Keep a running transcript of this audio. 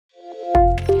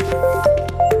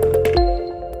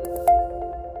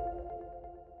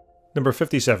Number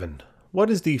 57. What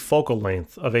is the focal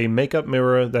length of a makeup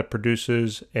mirror that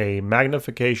produces a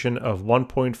magnification of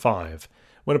 1.5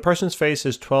 when a person's face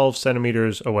is 12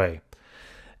 centimeters away?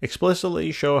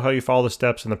 Explicitly show how you follow the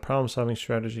steps in the problem-solving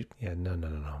strategy. Yeah,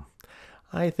 no.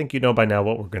 I think you know by now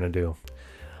what we're going to do.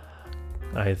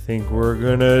 I think we're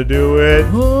going to do it.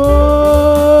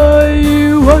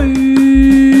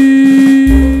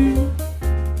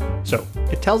 So,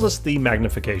 it tells us the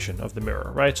magnification of the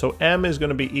mirror, right? So M is going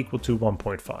to be equal to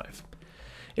 1.5.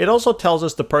 It also tells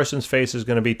us the person's face is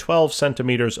going to be 12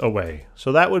 centimeters away.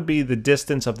 So that would be the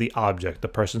distance of the object. The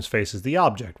person's face is the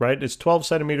object, right? It's 12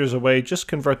 centimeters away. Just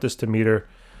convert this to meter,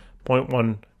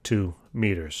 0.12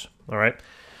 meters, all right?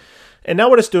 And now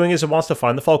what it's doing is it wants to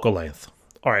find the focal length.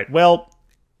 All right, well,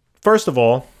 first of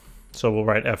all, so we'll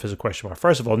write F as a question mark.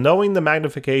 First of all, knowing the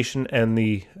magnification and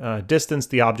the distance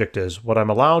the object is, what I'm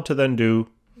allowed to then do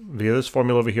via this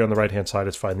formula over here on the right-hand side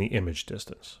is find the image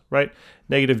distance, right?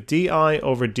 Negative di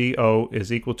over do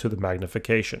is equal to the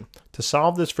magnification. To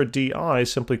solve this for di,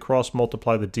 simply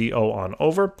cross-multiply the do on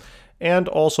over, and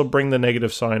also bring the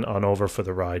negative sign on over for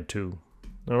the ride too,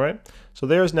 all right? So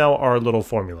there's now our little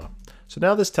formula. So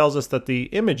now this tells us that the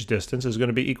image distance is going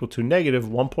to be equal to negative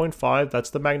 1.5, that's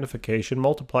the magnification,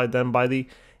 multiplied then by the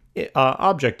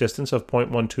object distance of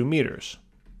 0.12 meters.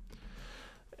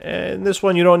 And this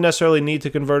one you don't necessarily need to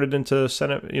convert it into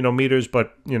meters,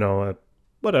 but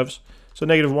whatevs. So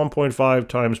negative 1.5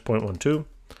 times 0.12.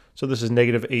 So this is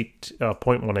negative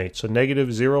 8.18. So negative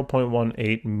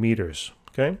 0.18 meters.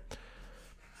 Okay.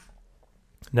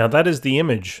 Now that is the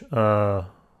image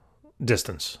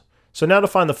distance. So now to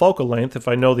find the focal length, if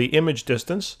I know the image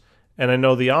distance and I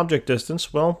know the object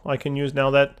distance, well, I can use now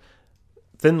that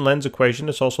thin lens equation.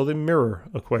 It's also the mirror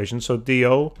equation. So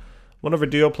do, 1 over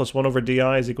do plus 1 over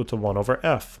di is equal to 1 over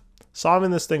f.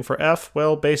 Solving this thing for f,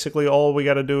 well, basically all we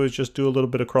got to do is just do a little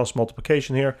bit of cross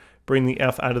multiplication here, bring the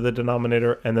f out of the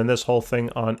denominator, and then this whole thing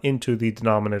on into the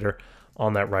denominator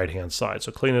on that right-hand side.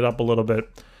 So clean it up a little bit.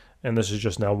 And this is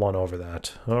just now 1 over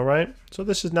that, all right? So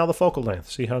this is now the focal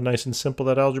length. See how nice and simple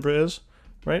that algebra is,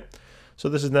 right? So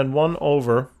this is then 1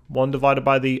 over 1 divided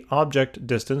by the object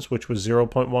distance, which was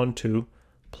 0.12,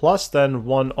 plus then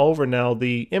 1 over now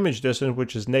the image distance,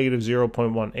 which is negative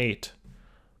 0.18.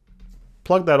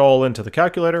 Plug that all into the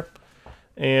calculator,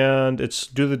 and it's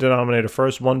do the denominator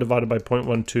first. 1 divided by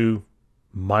 0.12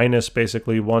 minus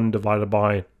basically 1 divided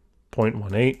by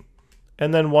 0.18.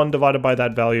 And then 1 divided by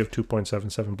that value of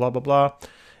 2.77, blah, blah, blah.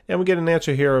 And we get an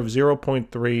answer here of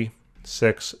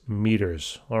 0.36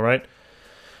 meters, all right?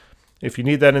 If you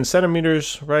need that in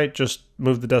centimeters, right, just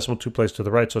move the decimal 2 places to the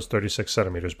right, so it's 36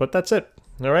 centimeters. But that's it,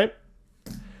 all right?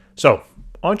 So,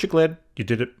 aren't you glad you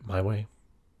did it my way?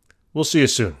 We'll see you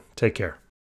soon. Take care.